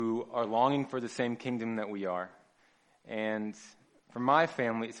are longing for the same kingdom that we are. And for my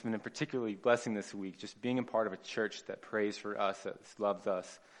family, it's been a particularly blessing this week, just being a part of a church that prays for us, that loves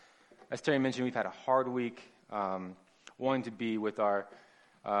us. As Terry mentioned, we've had a hard week, wanting to be with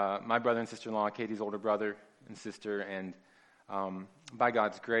my brother and sister-in-law, Katie's older brother and sister, and by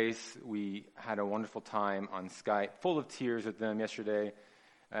God's grace, we had a wonderful time on Skype, full of tears with them yesterday,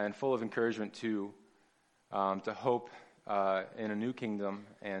 and full of encouragement too, to hope in a new kingdom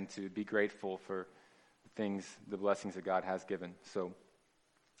and to be grateful for the blessings that God has given. So I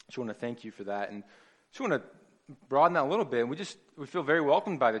just want to thank you for that, and just want to broaden that a little bit. We feel very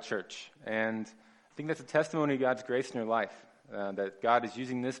welcomed by the church, and I think that's a testimony of God's grace in your life, that God is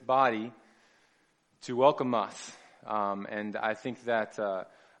using this body to welcome us. And I think that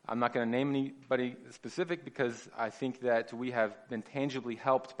I'm not going to name anybody specific, because I think that we have been tangibly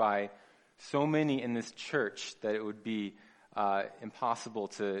helped by so many in this church that it would be impossible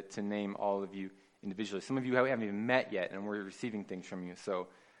to name all of you individually. Some of you haven't even met yet, and we're receiving things from you. So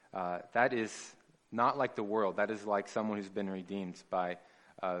that is not like the world. That is like someone who's been redeemed by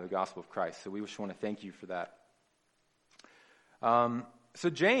the gospel of Christ. So we just want to thank you for that. So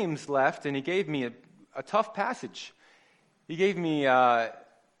James left, and he gave me a tough passage. He gave me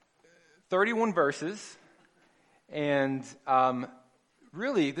 31 verses, and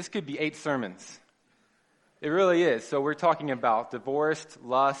really, this could be 8 sermons. It really is. So we're talking about divorce,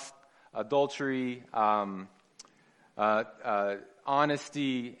 lust, adultery,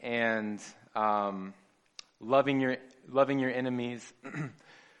 honesty, and loving your enemies.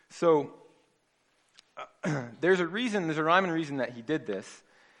 So there's a rhyme and reason that he did this,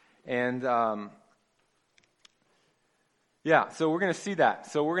 and so we're going to see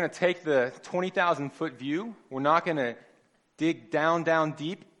that. So we're going to take the 20,000-foot view. We're not going to dig down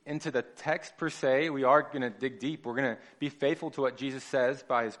deep into the text per se. We are going to dig deep. We're going to be faithful to what Jesus says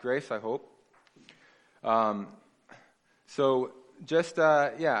by his grace, I hope. So just,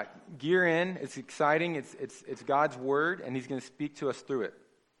 gear in. It's exciting. It's God's word, and he's going to speak to us through it.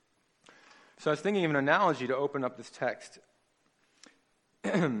 So I was thinking of an analogy to open up this text.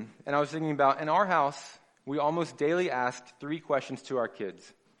 And I was thinking about, in our house, we almost daily ask 3 questions to our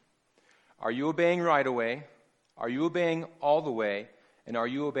kids. Are you obeying right away? Are you obeying all the way? And are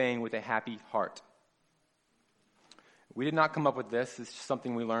you obeying with a happy heart? We did not come up with this. It's just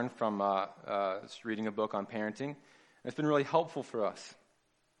something we learned from just reading a book on parenting. And it's been really helpful for us.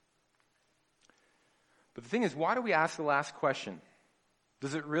 But the thing is, why do we ask the last question?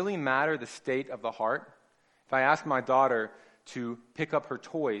 Does it really matter the state of the heart? If I ask my daughter to pick up her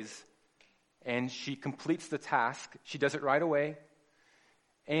toys, and she completes the task, she does it right away,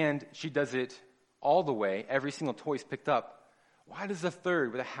 and she does it all the way, every single toy is picked up, why does the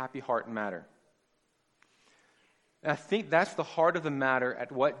third with a happy heart matter? And I think that's the heart of the matter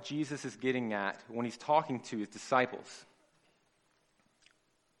at what Jesus is getting at when he's talking to his disciples.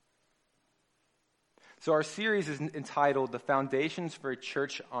 So our series is entitled The Foundations for a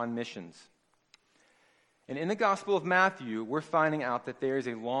Church on Missions. And in the Gospel of Matthew, we're finding out that there is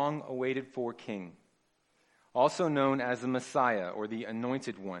a long-awaited-for king, also known as the Messiah, or the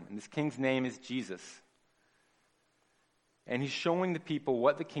Anointed One. And this king's name is Jesus. And he's showing the people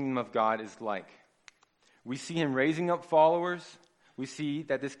what the kingdom of God is like. We see him raising up followers. We see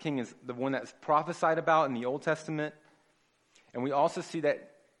that this king is the one that's prophesied about in the Old Testament. And we also see that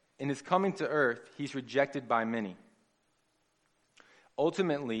in his coming to earth, he's rejected by many.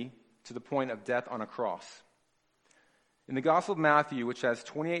 Ultimately, to the point of death on a cross. In the Gospel of Matthew, which has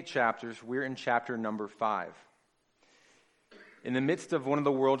 28 chapters, we're in chapter number 5. In the midst of one of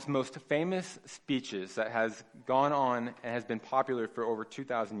the world's most famous speeches that has gone on and has been popular for over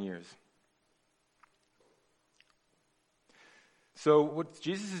 2,000 years. So what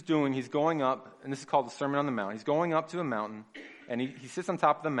Jesus is doing, he's going up, and this is called the Sermon on the Mount. He's going up to a mountain, and he sits on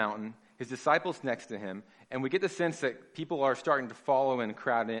top of the mountain, his disciples next to him, and we get the sense that people are starting to follow and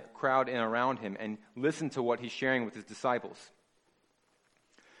crowd in around him and listen to what he's sharing with his disciples.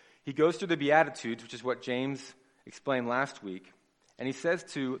 He goes through the Beatitudes, which is what James explained last week, and he says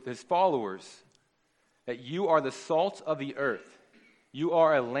to his followers that you are the salt of the earth. You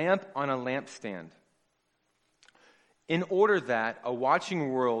are a lamp on a lampstand. In order that a watching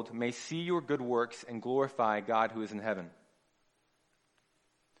world may see your good works and glorify God who is in heaven.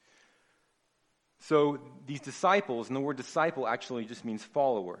 So these disciples, and the word disciple actually just means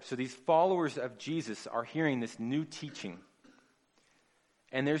follower. So these followers of Jesus are hearing this new teaching.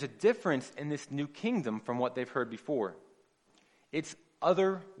 And there's a difference in this new kingdom from what they've heard before. It's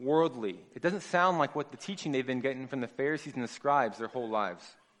otherworldly. It doesn't sound like what the teaching they've been getting from the Pharisees and the scribes their whole lives.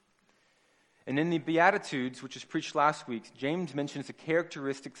 And in the Beatitudes, which was preached last week, James mentions the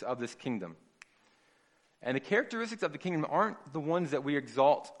characteristics of this kingdom. And the characteristics of the kingdom aren't the ones that we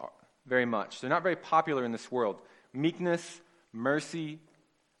exalt very much. They're not very popular in this world. Meekness, mercy,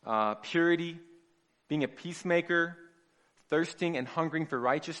 purity, being a peacemaker, thirsting and hungering for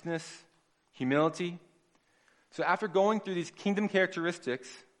righteousness, humility. So after going through these kingdom characteristics,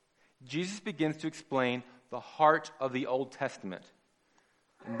 Jesus begins to explain the heart of the Old Testament.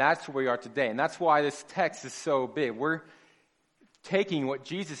 And that's where we are today. And that's why this text is so big. We're taking what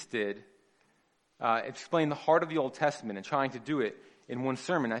Jesus did, explain the heart of the Old Testament, and trying to do it in one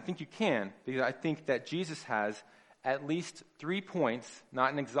sermon. I think you can, because I think that Jesus has at least 3 points,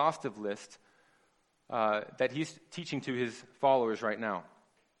 not an exhaustive list, that he's teaching to his followers right now.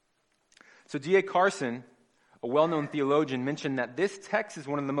 So D.A. Carson, a well-known theologian, mentioned that this text is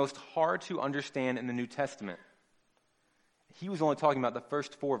one of the most hard to understand in the New Testament. He was only talking about the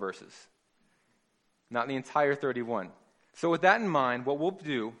first 4 verses, not the entire 31. So with that in mind, what we'll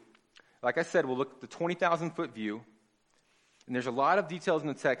do, like I said, we'll look at the 20,000-foot view, and there's a lot of details in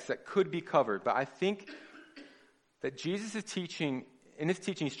the text that could be covered, but I think that Jesus is teaching, in his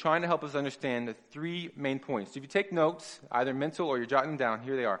teaching, he's trying to help us understand the 3 main points. So if you take notes, either mental or you're jotting them down,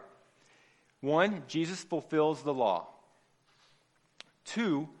 here they are. 1, Jesus fulfills the law.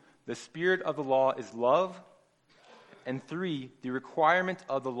 2, the spirit of the law is love. And 3, the requirement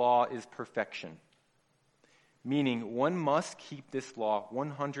of the law is perfection. Meaning one must keep this law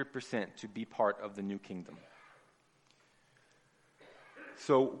 100% to be part of the new kingdom.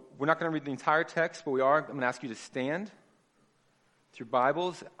 So we're not going to read the entire text, but I'm going to ask you to stand with your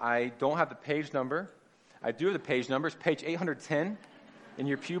Bibles. I don't have the page number. I do have the page number. It's page 810 in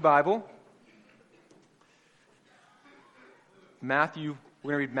your pew Bible. We're going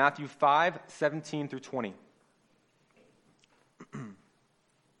to read Matthew 5, 17 through 20.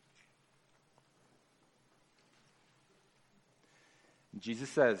 Jesus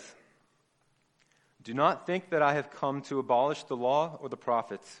says, "Do not think that I have come to abolish the law or the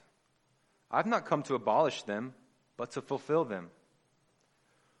prophets. I have not come to abolish them, but to fulfill them.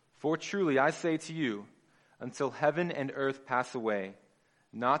 For truly I say to you, until heaven and earth pass away,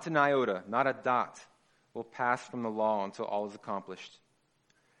 not an iota, not a dot, will pass from the law until all is accomplished.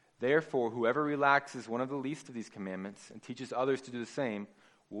 Therefore, whoever relaxes one of the least of these commandments and teaches others to do the same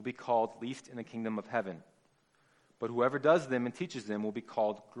will be called least in the kingdom of heaven. But whoever does them and teaches them will be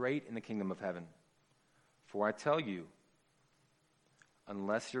called great in the kingdom of heaven. For I tell you,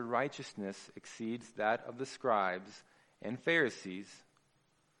 unless your righteousness exceeds that of the scribes and Pharisees,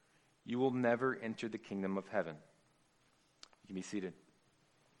 you will never enter the kingdom of heaven." You can be seated.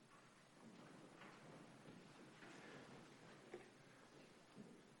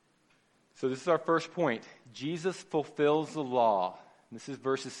 So this is our first point. Jesus fulfills the law. This is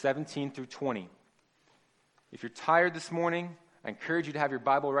verses 17 through 20. If you're tired this morning, I encourage you to have your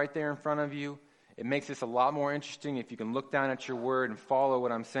Bible right there in front of you. It makes this a lot more interesting if you can look down at your word and follow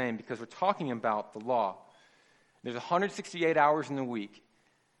what I'm saying, because we're talking about the law. There's 168 hours in the week,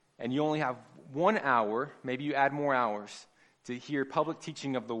 and you only have 1 hour, maybe you add more hours, to hear public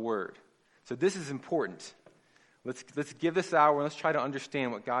teaching of the word. So this is important. Let's give this hour and let's try to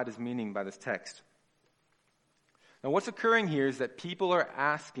understand what God is meaning by this text. Now what's occurring here is that people are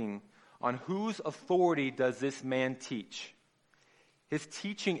asking, on whose authority does this man teach? His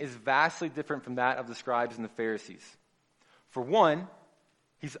teaching is vastly different from that of the scribes and the Pharisees. For one,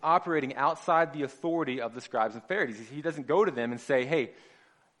 he's operating outside the authority of the scribes and Pharisees. He doesn't go to them and say, "Hey,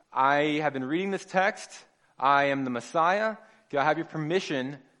 I have been reading this text. I am the Messiah. Do I have your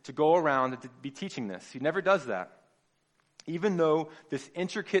permission to go around and to be teaching this?" He never does that. Even though this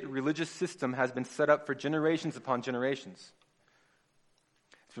intricate religious system has been set up for generations upon generations.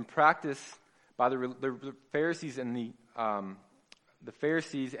 It's been practiced by the Pharisees and the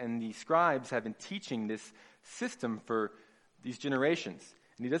Pharisees and the scribes have been teaching this system for these generations.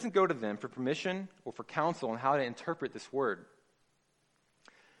 And he doesn't go to them for permission or for counsel on how to interpret this word.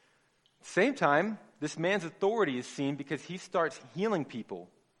 At the same time, this man's authority is seen because he starts healing people.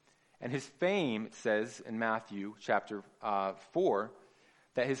 And his fame, it says in Matthew chapter 4,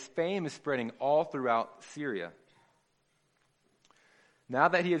 that his fame is spreading all throughout Syria. Now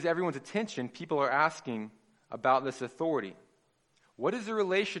that he has everyone's attention, people are asking about this authority. What is the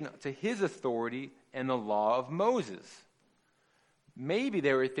relation to his authority and the law of Moses? Maybe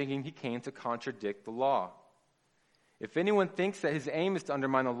they were thinking he came to contradict the law. If anyone thinks that his aim is to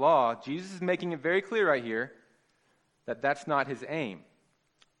undermine the law, Jesus is making it very clear right here that that's not his aim.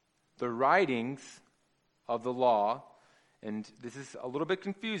 The writings of the law, and this is a little bit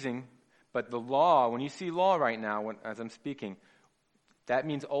confusing, but the law, when you see law right now, as I'm speaking, that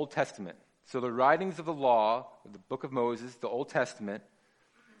means Old Testament. So the writings of the law, the book of Moses, the Old Testament,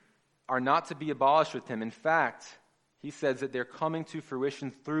 are not to be abolished with him. In fact, he says that they're coming to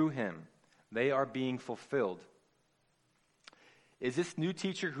fruition through him. They are being fulfilled. Is this new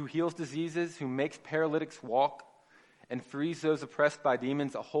teacher who heals diseases, who makes paralytics walk, and frees those oppressed by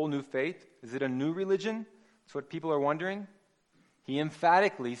demons a whole new faith? Is it a new religion? That's what people are wondering. He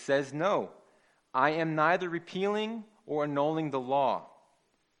emphatically says no. I am neither repealing or annulling the law.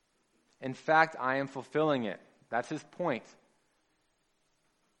 In fact, I am fulfilling it. That's his point.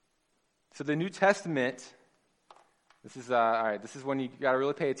 So the New Testament, this is when you got to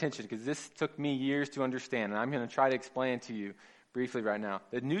really pay attention, because this took me years to understand, and I'm going to try to explain it to you briefly right now.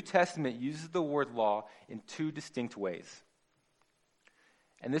 The New Testament uses the word law in two distinct ways.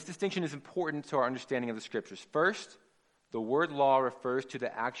 And this distinction is important to our understanding of the Scriptures. First, the word law refers to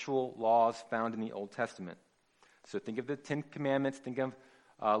the actual laws found in the Old Testament. So think of the Ten Commandments, think of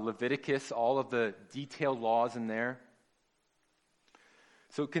Leviticus, all of the detailed laws in there.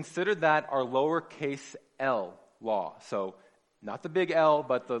 So consider that our lowercase l law. So not the big L,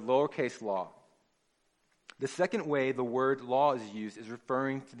 but the lowercase law. The second way the word law is used is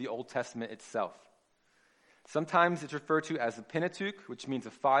referring to the Old Testament itself. Sometimes it's referred to as the Pentateuch, which means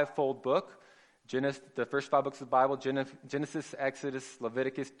a five-fold book. The first 5 books of the Bible, Genesis, Exodus,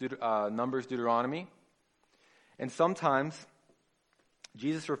 Leviticus, Numbers, Deuteronomy. And sometimes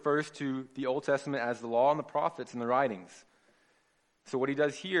Jesus refers to the Old Testament as the law and the prophets and the writings. So what he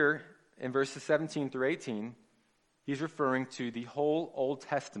does here in verses 17 through 18, he's referring to the whole Old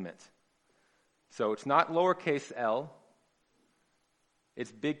Testament. So it's not lowercase l,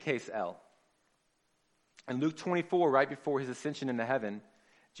 it's big case L. In Luke 24, right before his ascension into heaven,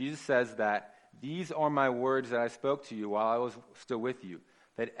 Jesus says that these are my words that I spoke to you while I was still with you,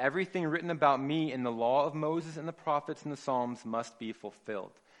 that everything written about me in the law of Moses and the prophets and the Psalms must be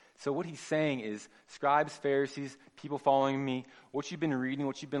fulfilled. So what he's saying is, scribes, Pharisees, people following me, what you've been reading,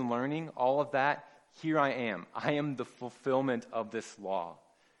 what you've been learning, all of that, here I am. I am the fulfillment of this law.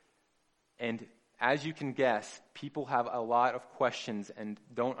 And as you can guess, people have a lot of questions and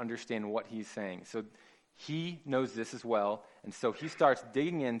don't understand what he's saying. So he knows this as well, and so he starts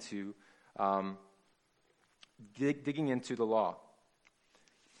digging into the law.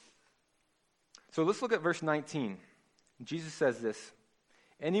 So let's look at verse 19. Jesus says this,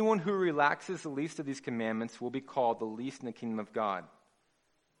 anyone who relaxes the least of these commandments will be called the least in the kingdom of God.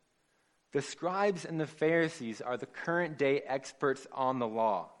 The scribes and the Pharisees are the current day experts on the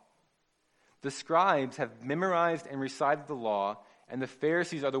law. The scribes have memorized and recited the law, and the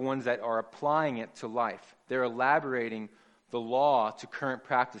Pharisees are the ones that are applying it to life. They're elaborating the law to current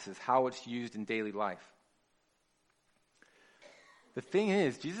practices, how it's used in daily life. The thing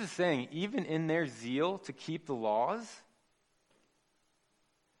is, Jesus is saying, even in their zeal to keep the laws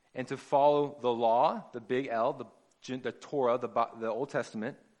and to follow the law, the big L, the Torah, the Old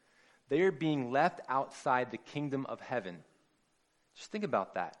Testament, they are being left outside the kingdom of heaven. Just think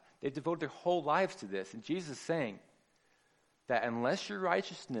about that. They've devoted their whole lives to this. And Jesus is saying that unless your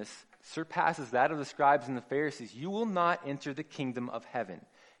righteousness surpasses that of the scribes and the Pharisees, you will not enter the kingdom of heaven.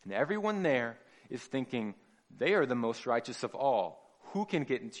 And everyone there is thinking, they are the most righteous of all. Who can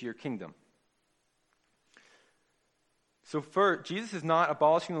get into your kingdom? So Jesus is not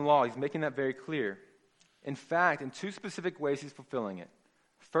abolishing the law. He's making that very clear. In fact, in two specific ways he's fulfilling it.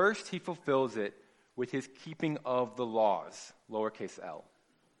 First, he fulfills it with his keeping of the laws, lowercase l.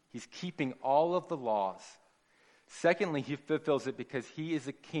 He's keeping all of the laws. Secondly, he fulfills it because he is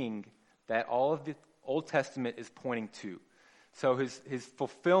a king that all of the Old Testament is pointing to. So his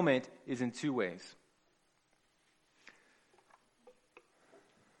fulfillment is in two ways.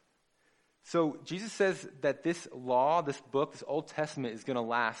 So Jesus says that this law, this book, this Old Testament is going to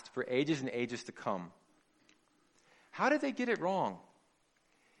last for ages and ages to come. How did they get it wrong?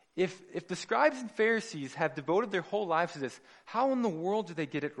 If the scribes and Pharisees have devoted their whole lives to this, how in the world did they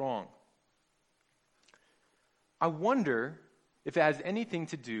get it wrong? I wonder if it has anything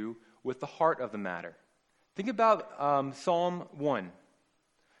to do with the heart of the matter. Think about Psalm 1.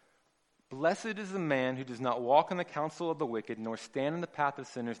 Blessed is the man who does not walk in the counsel of the wicked, nor stand in the path of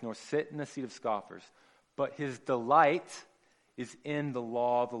sinners, nor sit in the seat of scoffers. But his delight is in the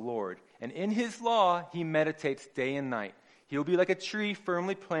law of the Lord. And in his law he meditates day and night. He will be like a tree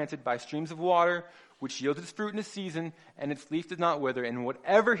firmly planted by streams of water, which yields its fruit in its season, and its leaf does not wither. And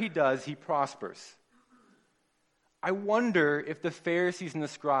whatever he does, he prospers. I wonder if the Pharisees and the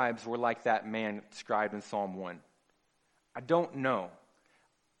scribes were like that man described in Psalm 1. I don't know.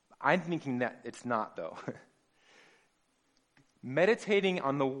 I'm thinking that it's not, though. Meditating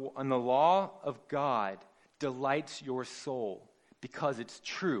on the law of God delights your soul because it's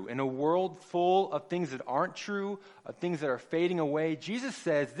true. In a world full of things that aren't true, of things that are fading away, Jesus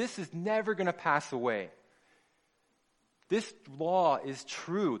says this is never going to pass away. This law is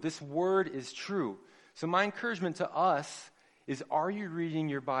true. This word is true. So my encouragement to us is, are you reading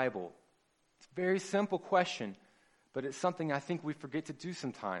your Bible? It's a very simple question, but it's something I think we forget to do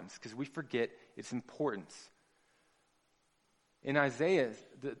sometimes because we forget its importance. In Isaiah,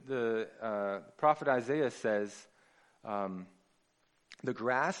 the prophet Isaiah says, the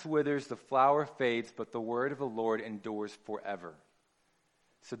grass withers, the flower fades, but the word of the Lord endures forever.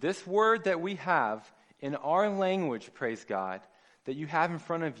 So this word that we have in our language, praise God, that you have in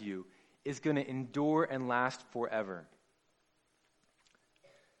front of you is going to endure and last forever.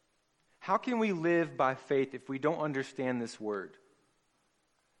 How can we live by faith if we don't understand this word?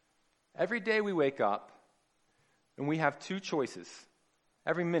 Every day we wake up and we have two choices.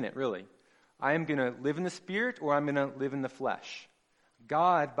 Every minute, really. I am going to live in the Spirit or I'm going to live in the flesh.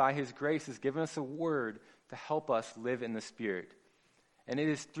 God, by His grace, has given us a word to help us live in the Spirit. And it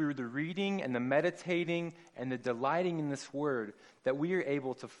is through the reading and the meditating and the delighting in this word that we are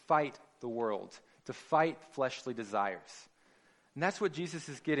able to fight the world, to fight fleshly desires. And that's what Jesus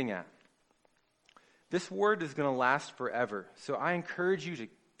is getting at. This word is going to last forever. So I encourage you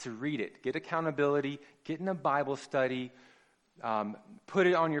to read it. Get accountability. Get in a Bible study. Put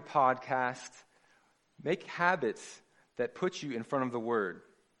it on your podcast. Make habits that put you in front of the word.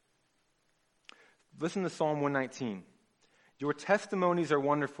 Listen to Psalm 119. Your testimonies are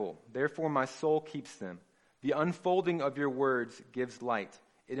wonderful. Therefore my soul keeps them. The unfolding of your words gives light.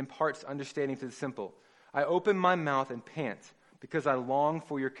 It imparts understanding to the simple. I open my mouth and pant because I long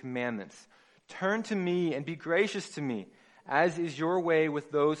for your commandments. Turn to me and be gracious to me, as is your way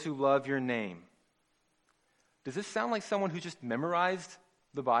with those who love your name. Does this sound like someone who just memorized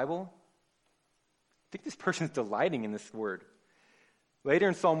the Bible? I think this person is delighting in this word. Later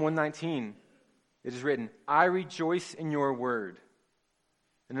in Psalm 119, it is written, I rejoice in your word.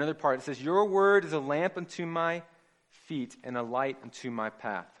 In another part, it says, your word is a lamp unto my feet and a light unto my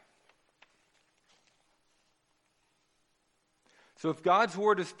path. So if God's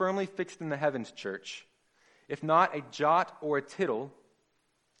word is firmly fixed in the heavens, church, if not a jot or a tittle,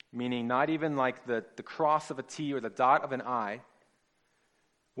 meaning not even like the cross of a T or the dot of an I,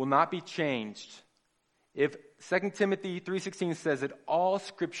 will not be changed. If 2 Timothy 3:16 says that all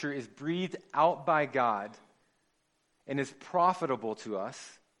Scripture is breathed out by God and is profitable to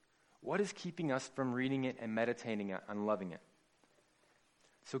us, what is keeping us from reading it and meditating it and loving it?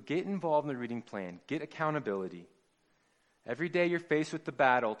 So get involved in the reading plan. Get accountability. Every day you're faced with the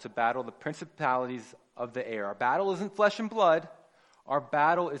battle to battle the principalities of the air. Our battle isn't flesh and blood. Our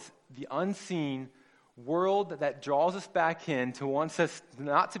battle is the unseen world that draws us back in to wants us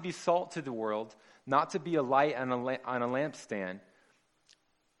not to be salt to the world, not to be a light on a lampstand.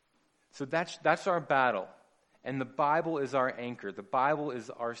 So that's our battle. And the Bible is our anchor. The Bible is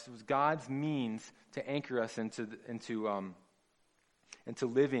God's means to anchor us into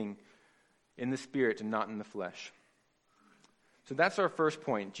living in the Spirit and not in the flesh. So that's our first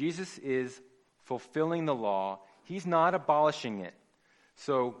point. Jesus is fulfilling the law. He's not abolishing it.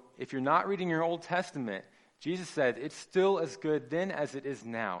 So if you're not reading your Old Testament, Jesus said it's still as good then as it is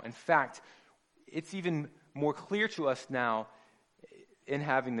now. In fact, it's even more clear to us now in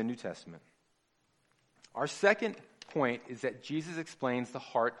having the New Testament. Our second point is that Jesus explains the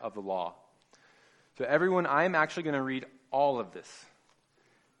heart of the law. So everyone, I am actually going to read all of this.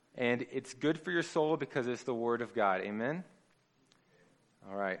 And it's good for your soul because it's the Word of God. Amen?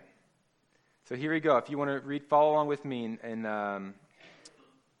 All right. So here we go. If you want to read, follow along with me in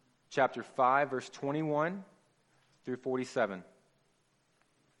chapter 5, verse 21 through 47.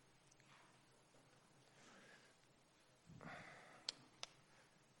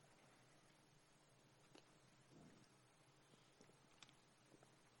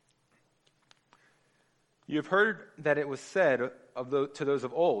 You have heard that it was said to those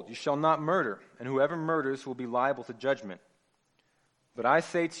of old, you shall not murder, and whoever murders will be liable to judgment. But I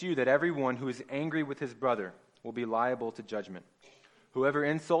say to you that everyone who is angry with his brother will be liable to judgment. Whoever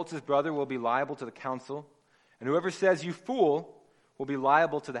insults his brother will be liable to the council, and whoever says, you fool, will be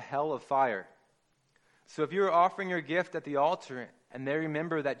liable to the hell of fire. So if you are offering your gift at the altar, and there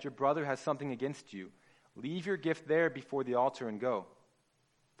remember that your brother has something against you, leave your gift there before the altar and go.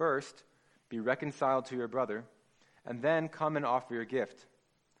 First, be reconciled to your brother, and then come and offer your gift.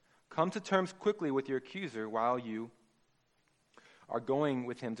 Come to terms quickly with your accuser while you are going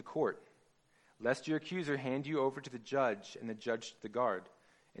with him to court, lest your accuser hand you over to the judge and the judge to the guard,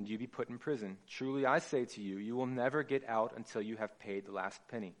 and you be put in prison. Truly I say to you, you will never get out until you have paid the last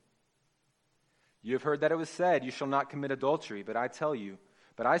penny. You have heard that it was said, 'You shall not commit adultery,' but I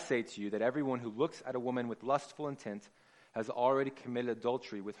say to you that everyone who looks at a woman with lustful intent has already committed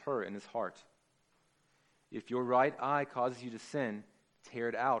adultery with her in his heart. If your right eye causes you to sin, tear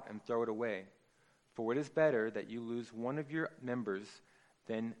it out and throw it away. For it is better that you lose one of your members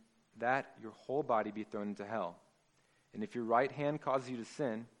than that your whole body be thrown into hell. And if your right hand causes you to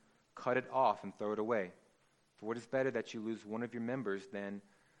sin, cut it off and throw it away. For it is better that you lose one of your members than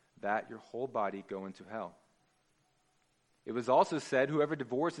that your whole body go into hell. It was also said, 'Whoever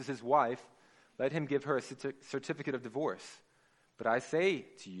divorces his wife, let him give her a certificate of divorce.' But I say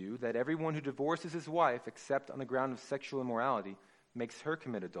to you that everyone who divorces his wife, except on the ground of sexual immorality, makes her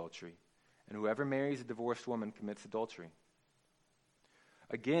commit adultery. And whoever marries a divorced woman commits adultery.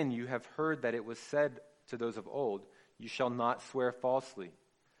 Again, you have heard that it was said to those of old, 'You shall not swear falsely,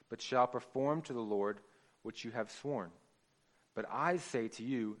 but shall perform to the Lord what you have sworn.' But I say to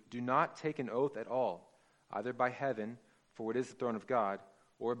you, do not take an oath at all, either by heaven, for it is the throne of God,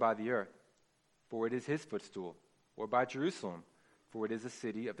 or by the earth, for it is his footstool, or by Jerusalem, for it is the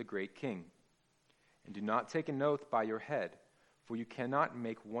city of the great king. And do not take an oath by your head, for you cannot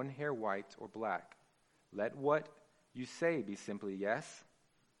make one hair white or black. Let what you say be simply yes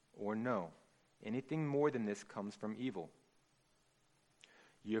or no. Anything more than this comes from evil.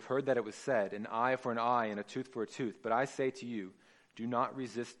 You have heard that it was said, 'An eye for an eye and a tooth for a tooth.' But I say to you, do not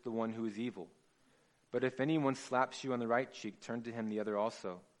resist the one who is evil. But if anyone slaps you on the right cheek, turn to him the other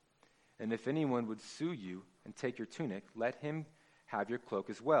also. And if anyone would sue you and take your tunic, let him have your cloak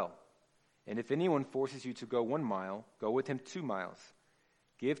as well. And if anyone forces you to go 1 mile, go with him 2 miles.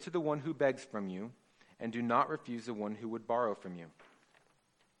 Give to the one who begs from you, and do not refuse the one who would borrow from you.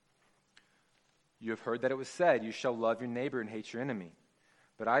 You have heard that it was said, 'You shall love your neighbor and hate your enemy.'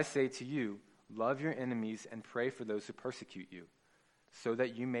 But I say to you, love your enemies and pray for those who persecute you, so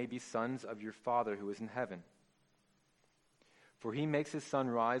that you may be sons of your Father who is in heaven. For he makes his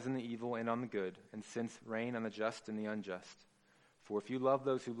sun rise on the evil and on the good, and sends rain on the just and the unjust. For if you love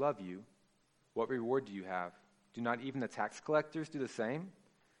those who love you, what reward do you have? Do not even the tax collectors do the same?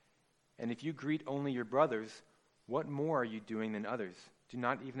 And if you greet only your brothers, what more are you doing than others? Do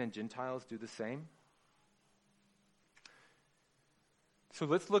not even the Gentiles do the same? So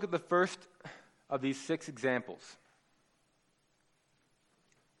let's look at the first of these 6 examples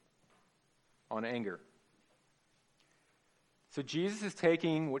on anger. So Jesus is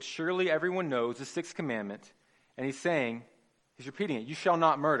taking what surely everyone knows, the 6th commandment, and he's repeating it, 'You shall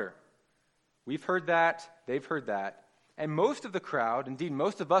not murder.' We've heard that, they've heard that, and most of the crowd, indeed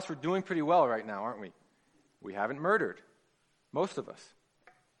most of us, are doing pretty well right now, aren't we? We haven't murdered, most of us.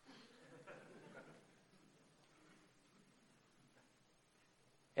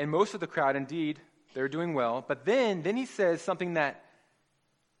 And most of the crowd, indeed, they're doing well. But then he says something that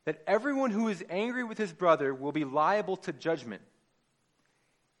everyone who is angry with his brother will be liable to judgment.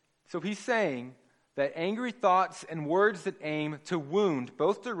 So he's saying that angry thoughts and words that aim to wound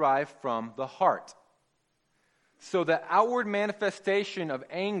both derive from the heart. So the outward manifestation of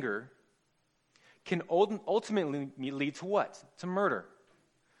anger can ultimately lead to what? To murder.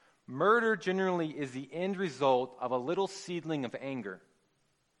 Murder generally is the end result of a little seedling of anger.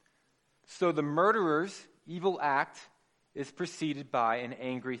 So the murderer's evil act is preceded by an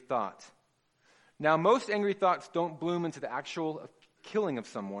angry thought. Now, most angry thoughts don't bloom into the actual killing of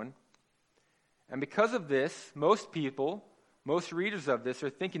someone. And because of this, most readers of this are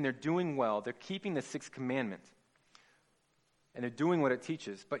thinking they're doing well. They're keeping the 6th commandment. And they're doing what it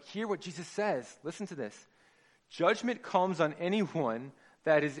teaches. But hear what Jesus says. Listen to this. Judgment comes on anyone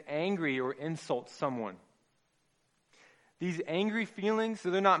that is angry or insults someone. These angry feelings, though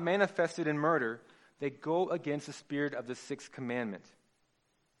they're not manifested in murder, they go against the spirit of the 6th commandment.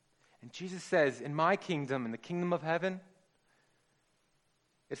 And Jesus says, in my kingdom, in the kingdom of heaven,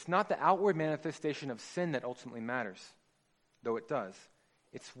 it's not the outward manifestation of sin that ultimately matters, though it does.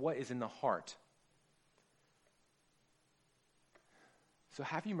 It's what is in the heart. So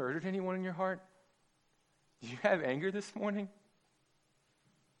have you murdered anyone in your heart? Do you have anger this morning?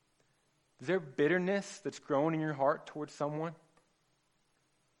 Is there bitterness that's grown in your heart towards someone?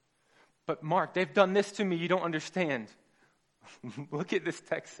 But Mark, they've done this to me, you don't understand. Look at this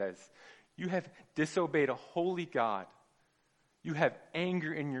text says. You have disobeyed a holy God. You have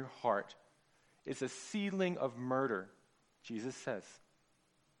anger in your heart. It's a seedling of murder, Jesus says.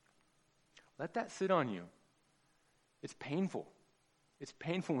 Let that sit on you. It's painful. It's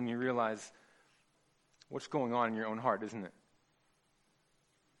painful when you realize what's going on in your own heart, isn't it?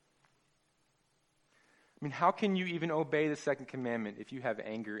 I mean, how can you even obey the 2nd commandment if you have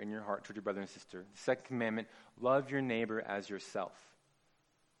anger in your heart toward your brother and sister? The 2nd commandment, love your neighbor as yourself.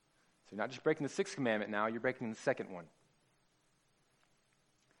 So you're not just breaking the sixth commandment now, you're breaking the second one.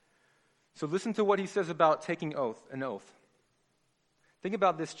 So listen to what he says about taking an oath. Think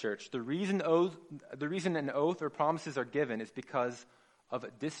about this, church. The reason an oath or promises are given is because of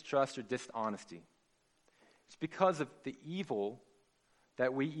distrust or dishonesty. It's because of the evil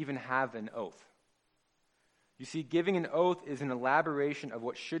that we even have an oath. You see, giving an oath is an elaboration of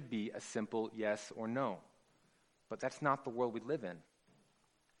what should be a simple yes or no. But that's not the world we live in.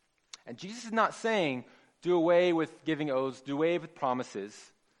 And Jesus is not saying, do away with giving oaths, do away with promises.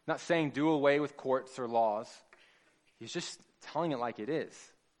 Not saying do away with courts or laws. He's just telling it like it is.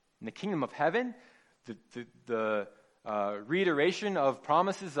 In the kingdom of heaven, the reiteration of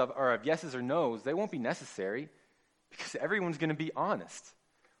promises of yeses or nos, they won't be necessary because everyone's going to be honest.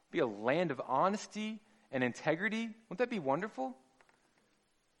 It'll be a land of honesty and integrity. Won't that be wonderful?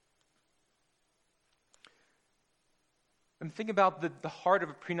 And think about the heart of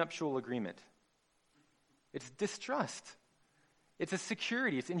a prenuptial agreement. It's distrust. It's a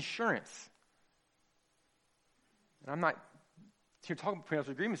security. It's insurance. And I'm not here talking about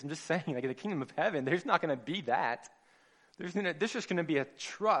prenuptial agreements. I'm just saying, like in the kingdom of heaven, there's not going to be that. There's just going to be a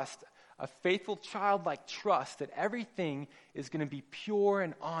trust, a faithful, childlike trust that everything is going to be pure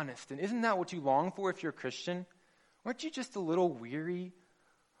and honest. And isn't that what you long for if you're a Christian? Aren't you just a little weary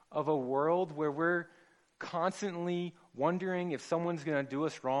of a world where we're constantly wondering if someone's going to do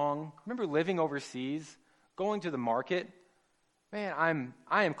us wrong? Remember living overseas, going to the market? Man,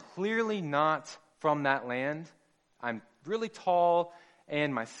 I am clearly not from that land. I'm really tall,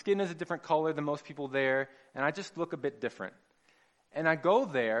 and my skin is a different color than most people there, and I just look a bit different. And I go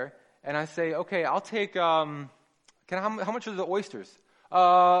there, and I say, okay, I'll take, how much are the oysters?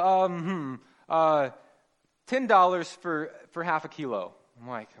 $10 for half a kilo. I'm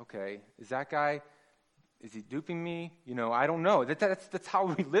like, okay, is that guy, is he duping me? I don't know. That's how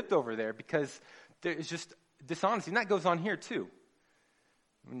we lived over there, because there's just dishonesty. And that goes on here, too.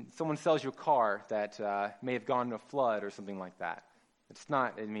 When someone sells you a car that may have gone to a flood or something like that. It's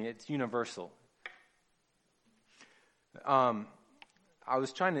not, it's universal. I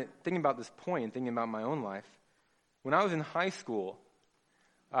was thinking about this point and thinking about my own life. When I was in high school,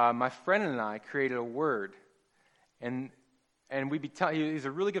 my friend and I created a word. And he's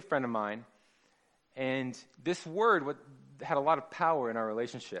a really good friend of mine. And this word had a lot of power in our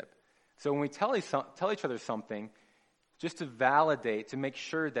relationship. So when we tell each other something, just to validate, to make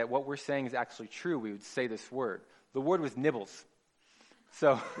sure that what we're saying is actually true, we would say this word. The word was nibbles.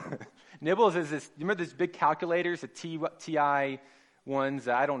 So nibbles is this, you remember these big calculators, the TI ones?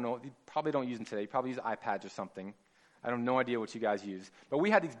 I don't know, you probably don't use them today. You probably use iPads or something. I have no idea what you guys use. But we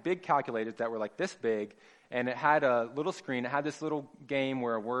had these big calculators that were like this big, and it had a little screen. It had this little game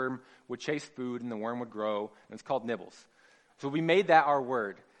where a worm would chase food and the worm would grow, and it's called nibbles. So we made that our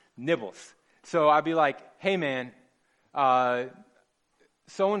word, nibbles. So I'd be like, hey man,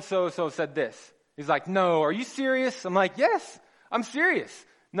 so-and-so said this. He's like, no, are you serious? I'm like, yes, I'm serious.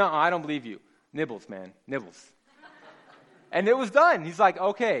 No, I don't believe you. Nibbles, man, nibbles. And it was done. He's like,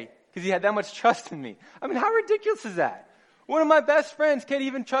 okay, because he had that much trust in me. How ridiculous is that? One of my best friends can't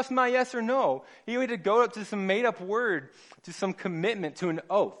even trust my yes or no. He had to go up to some made-up word, to some commitment, to an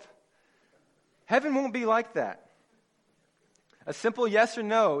oath. Heaven won't be like that. A simple yes or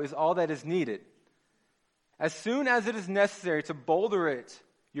no is all that is needed. As soon as it is necessary to bolster it,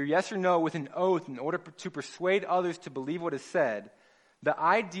 your yes or no, with an oath in order to persuade others to believe what is said, the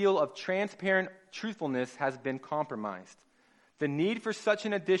ideal of transparent truthfulness has been compromised. The need for such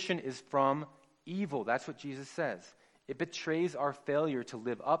an addition is from evil. That's what Jesus says. It betrays our failure to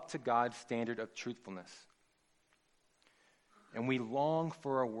live up to God's standard of truthfulness. And we long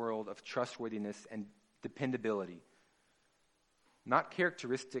for a world of trustworthiness and dependability. Not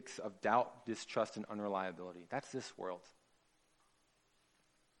characteristics of doubt, distrust, and unreliability. That's this world.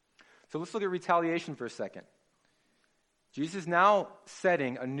 So let's look at retaliation for a second. Jesus is now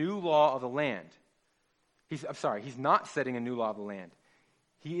setting a new law of the land. He's not setting a new law of the land.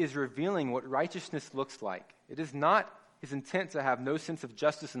 He is revealing what righteousness looks like. It is not his intent to have no sense of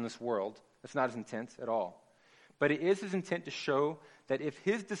justice in this world. That's not his intent at all. But it is his intent to show that if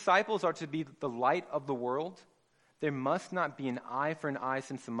his disciples are to be the light of the world, there must not be an eye for an eye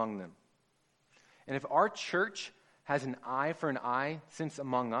sense among them. And if our church has an eye for an eye sense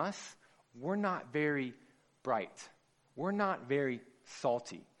among us, we're not very bright. We're not very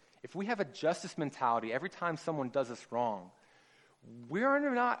salty. If we have a justice mentality every time someone does us wrong, we're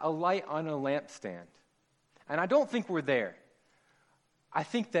not a light on a lampstand. And I don't think we're there. I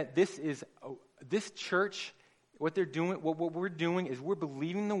think that this church what we're doing is we're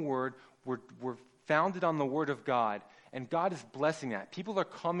believing the word, we're founded on the word of God, and God is blessing that. People are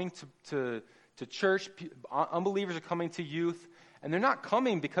coming to church, unbelievers are coming to youth, and they're not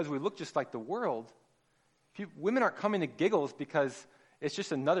coming because we look just like the world. Women aren't coming to Giggles because it's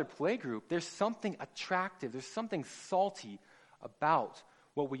just another play group. There's something attractive, there's something salty about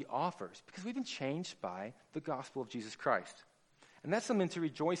what we offer, because we've been changed by the gospel of Jesus Christ. And that's something to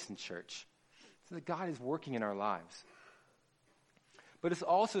rejoice in, church, so that God is working in our lives. But it's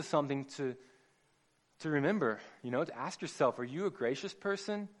also something to remember, to ask yourself, are you a gracious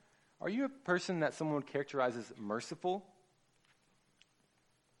person? Are you a person that someone would characterize as merciful?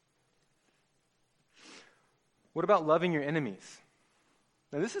 What about loving your enemies?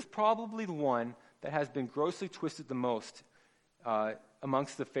 Now, this is probably the one that has been grossly twisted the most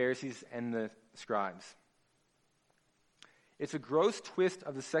amongst the Pharisees and the scribes. It's a gross twist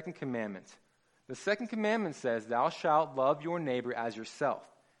of the second commandment. The second commandment says, "Thou shalt love your neighbor as yourself."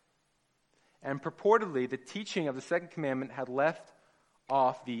 And purportedly, the teaching of the second commandment had left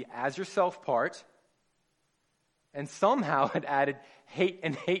off the "as yourself" part, and somehow had added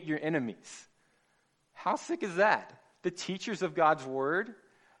hate your enemies. How sick is that? The teachers of God's word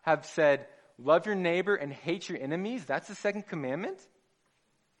have said, love your neighbor and hate your enemies? That's the second commandment?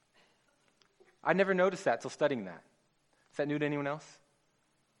 I never noticed that till studying that. Is that new to anyone else?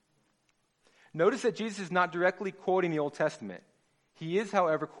 Notice that Jesus is not directly quoting the Old Testament. He is,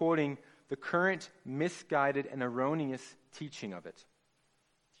 however, quoting the current misguided and erroneous teaching of it.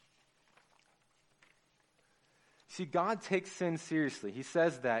 See, God takes sin seriously. He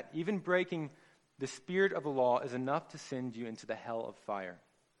says that even breaking the spirit of the law is enough to send you into the hell of fire.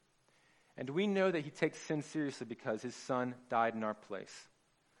 And we know that he takes sin seriously because his son died in our place.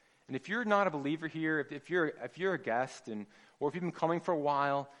 And if you're not a believer here, if you're a guest, or if you've been coming for a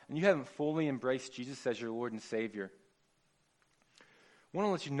while and you haven't fully embraced Jesus as your Lord and Savior, I want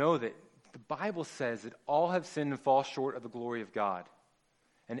to let you know that the Bible says that all have sinned and fall short of the glory of God.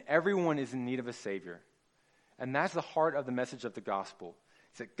 And everyone is in need of a Savior. And that's the heart of the message of the gospel.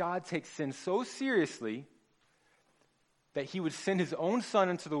 It's that God takes sin so seriously that he would send his own son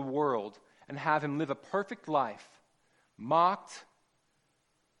into the world and have him live a perfect life, mocked,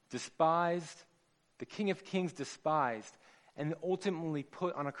 despised, the King of Kings despised, and ultimately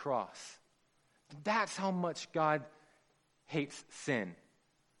put on a cross. That's how much God hates sin.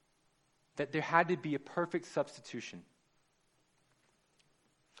 That there had to be a perfect substitution.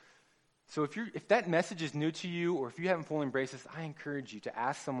 So if that message is new to you, or if you haven't fully embraced this, I encourage you to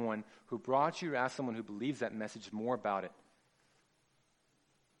ask someone who brought you, or ask someone who believes that message more about it.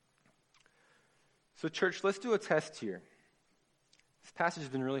 So church, let's do a test here. This passage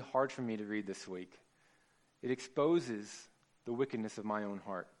has been really hard for me to read this week. It exposes the wickedness of my own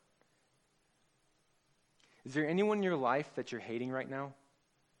heart. Is there anyone in your life that you're hating right now?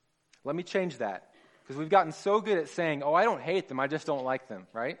 Let me change that, because we've gotten so good at saying, I don't hate them, I just don't like them,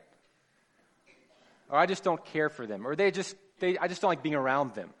 right? Or I just don't care for them, or I just don't like being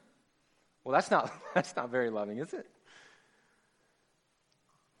around them. Well, that's not very loving, is it?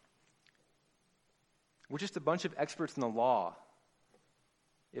 We're just a bunch of experts in the law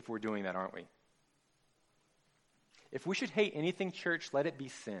if we're doing that, aren't we? If we should hate anything, church, let it be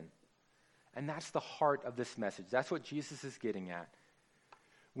sin. And that's the heart of this message. That's what Jesus is getting at.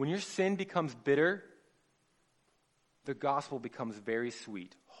 When your sin becomes bitter, the gospel becomes very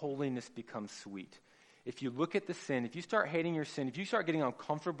sweet. Holiness becomes sweet. If you look at the sin, if you start hating your sin, if you start getting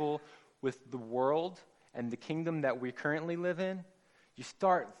uncomfortable with the world and the kingdom that we currently live in, you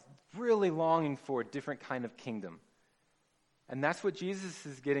start really longing for a different kind of kingdom. And that's what Jesus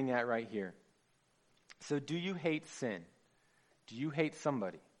is getting at right here. So do you hate sin? Do you hate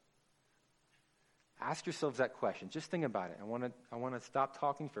somebody? Ask yourselves that question. Just think about it. I want to stop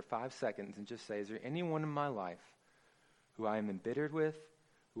talking for 5 seconds and just say, is there anyone in my life who I am embittered with,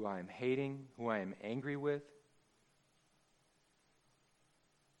 who I am hating, who I am angry with?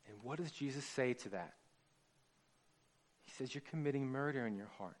 And what does Jesus say to that? He says, you're committing murder in your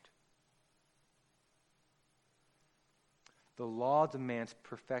heart. The law demands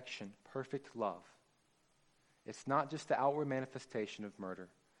perfection, perfect love. It's not just the outward manifestation of murder.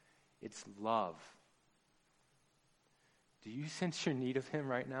 It's love. Do you sense your need of him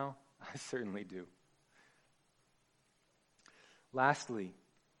right now? I certainly do. Lastly,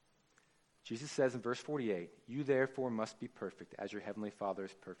 Jesus says in verse 48, you therefore must be perfect as your heavenly Father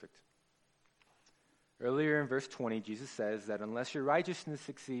is perfect. Earlier in verse 20, Jesus says that unless your righteousness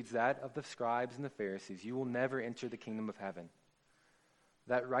exceeds that of the scribes and the Pharisees, you will never enter the kingdom of heaven.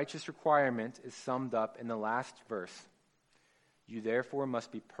 That righteous requirement is summed up in the last verse. You therefore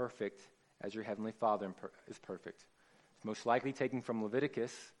must be perfect as your heavenly Father is perfect. It's most likely taken from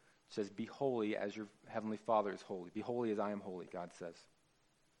Leviticus, which says, be holy as your heavenly Father is holy. Be holy as I am holy, God says.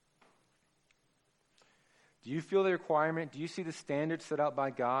 Do you feel the requirement? Do you see the standard set out by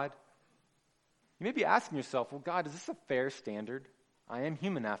God? You may be asking yourself, well, God, is this a fair standard? I am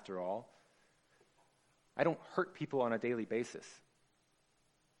human after all. I don't hurt people on a daily basis.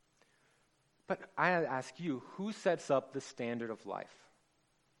 But I ask you, who sets up the standard of life?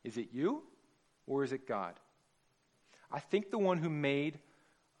 Is it you or is it God? I think the one who made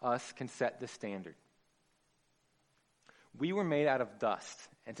us can set the standard. We were made out of dust,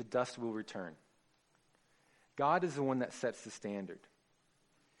 and to dust we'll return. God is the one that sets the standard.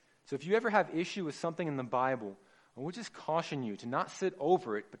 So if you ever have issue with something in the Bible, I would just caution you to not sit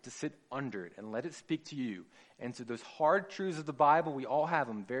over it, but to sit under it and let it speak to you. And to those hard truths of the Bible, we all have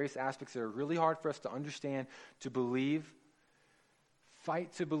them, various aspects that are really hard for us to understand, to believe.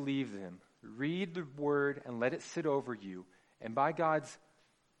 Fight to believe them. Read the Word and let it sit over you. And by God's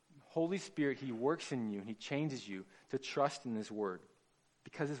Holy Spirit, He works in you and He changes you to trust in His Word.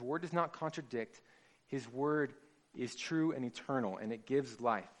 Because His Word does not contradict. His Word is true and eternal, and it gives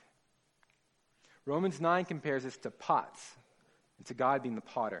life. Romans 9 compares this to pots, and to God being the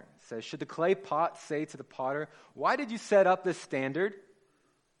potter. It says, should the clay pot say to the potter, why did you set up this standard?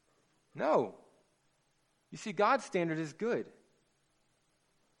 No. You see, God's standard is good.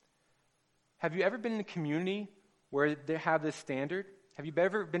 Have you ever been in a community where they have this standard? Have you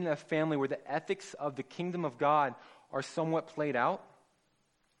ever been in a family where the ethics of the kingdom of God are somewhat played out?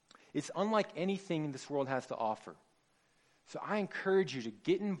 It's unlike anything this world has to offer. So I encourage you to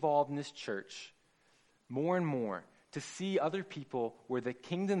get involved in this church more and more, to see other people where the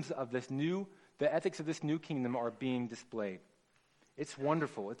ethics of this new kingdom are being displayed. It's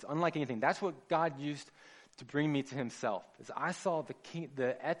wonderful. It's unlike anything. That's what God used to bring me to Himself. As I saw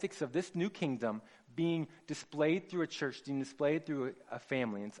the ethics of this new kingdom being displayed through a church, being displayed through a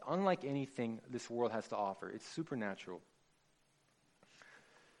family. It's unlike anything this world has to offer. It's supernatural.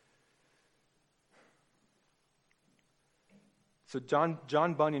 So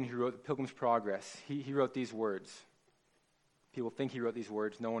John Bunyan, who wrote The Pilgrim's Progress, he wrote these words. People think he wrote these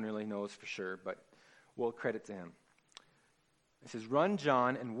words. No one really knows for sure, but we'll credit to him. It says, run,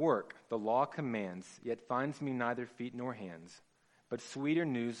 John, and work, the law commands, yet finds me neither feet nor hands. But sweeter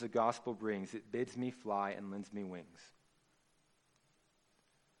news the gospel brings, it bids me fly and lends me wings.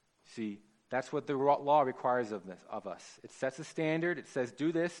 See, that's what the law requires of us. It sets a standard. It says,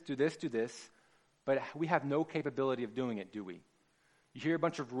 do this, do this, do this. But we have no capability of doing it, do we? You hear a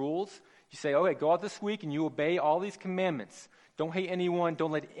bunch of rules. You say, okay, go out this week and you obey all these commandments. Don't hate anyone.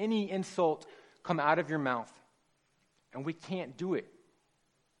 Don't let any insult come out of your mouth. And we can't do it.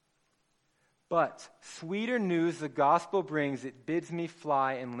 But sweeter news the gospel brings, it bids me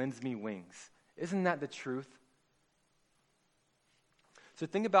fly and lends me wings. Isn't that the truth? So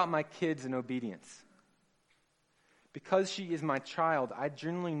think about my kids in obedience. Because she is my child, I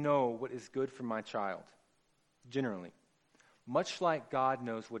generally know what is good for my child. Generally. Much like God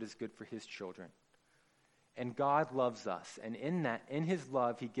knows what is good for His children. And God loves us. And in His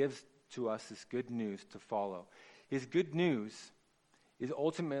love, He gives to us this good news to follow. His good news is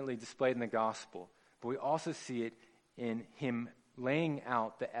ultimately displayed in the gospel. But we also see it in Him laying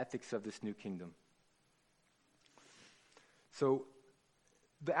out the ethics of this new kingdom. So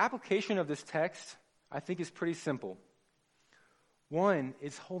the application of this text, I think, is pretty simple. One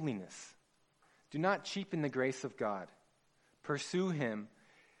is holiness. Do not cheapen the grace of God. Pursue Him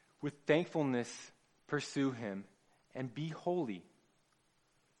with thankfulness. Pursue Him and be holy.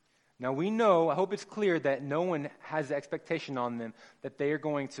 Now we know, I hope it's clear, that no one has the expectation on them that they are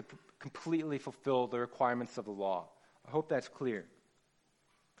going to completely fulfill the requirements of the law. I hope that's clear.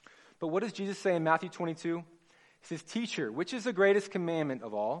 But what does Jesus say in Matthew 22? He says, teacher, which is the greatest commandment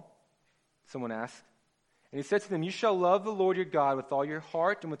of all? Someone asked. And He said to them, you shall love the Lord your God with all your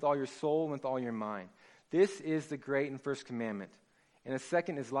heart and with all your soul and with all your mind. This is the great and first commandment. And the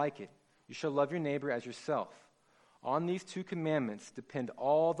second is like it. You shall love your neighbor as yourself. On these two commandments depend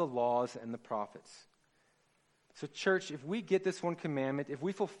all the laws and the prophets. So church, if we get this one commandment, if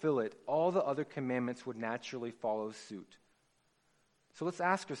we fulfill it, all the other commandments would naturally follow suit. So let's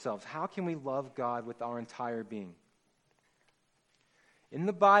ask ourselves, how can we love God with our entire being? In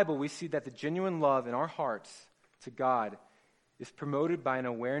the Bible, we see that the genuine love in our hearts to God is promoted by an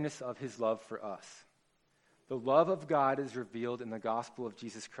awareness of His love for us. The love of God is revealed in the gospel of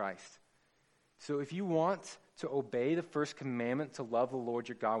Jesus Christ. So if you want to obey the first commandment to love the Lord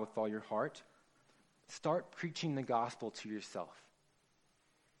your God with all your heart, start preaching the gospel to yourself.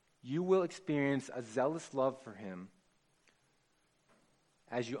 You will experience a zealous love for Him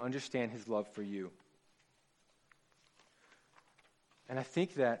as you understand his love for you. And I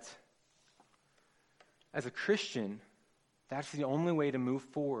think that as a Christian, that's the only way to move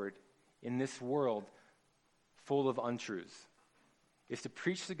forward in this world full of untruths, is to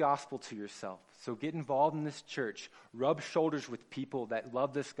preach the gospel to yourself. So get involved in this church. Rub shoulders with people that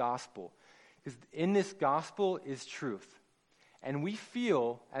love this gospel. Because in this gospel is truth. And we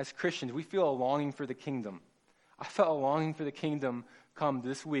feel, as Christians, we feel a longing for the kingdom. I felt a longing for the kingdom come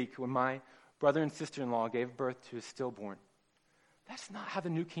this week when my brother and sister-in-law gave birth to a stillborn. That's not how the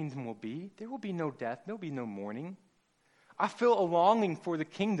new kingdom will be. There will be no death. There will be no mourning. I feel a longing for the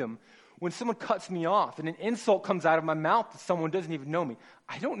kingdom when someone cuts me off and an insult comes out of my mouth to someone who doesn't even know me.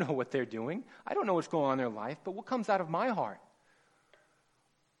 I don't know what they're doing. I don't know what's going on in their life, but what comes out of my heart?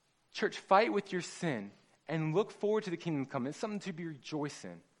 Church, fight with your sin and look forward to the kingdom coming. It's something to be rejoiced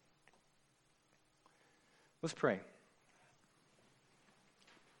in. Let's pray.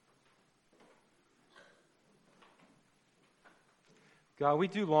 God, we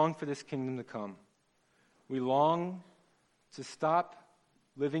do long for this kingdom to come. We long to stop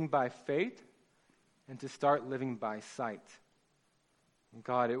living by faith and to start living by sight. And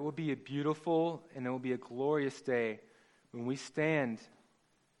God, it will be a beautiful and it will be a glorious day when we stand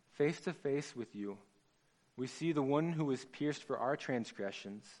face to face with you. We see the one who was pierced for our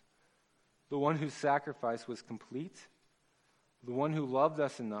transgressions, the one whose sacrifice was complete, the one who loved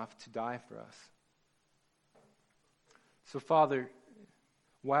us enough to die for us. So, Father,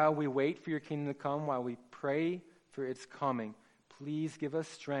 while we wait for your kingdom to come, while we pray for its coming, please give us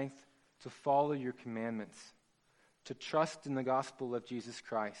strength to follow your commandments, to trust in the gospel of Jesus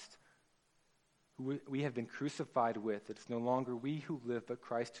Christ, who we have been crucified with. It's no longer we who live, but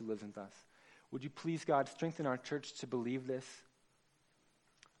Christ who lives in us. Would you please, God, strengthen our church to believe this?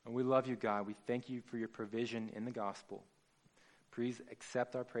 And we love you, God. We thank you for your provision in the gospel. Please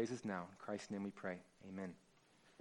accept our praises now. In Christ's name we pray. Amen.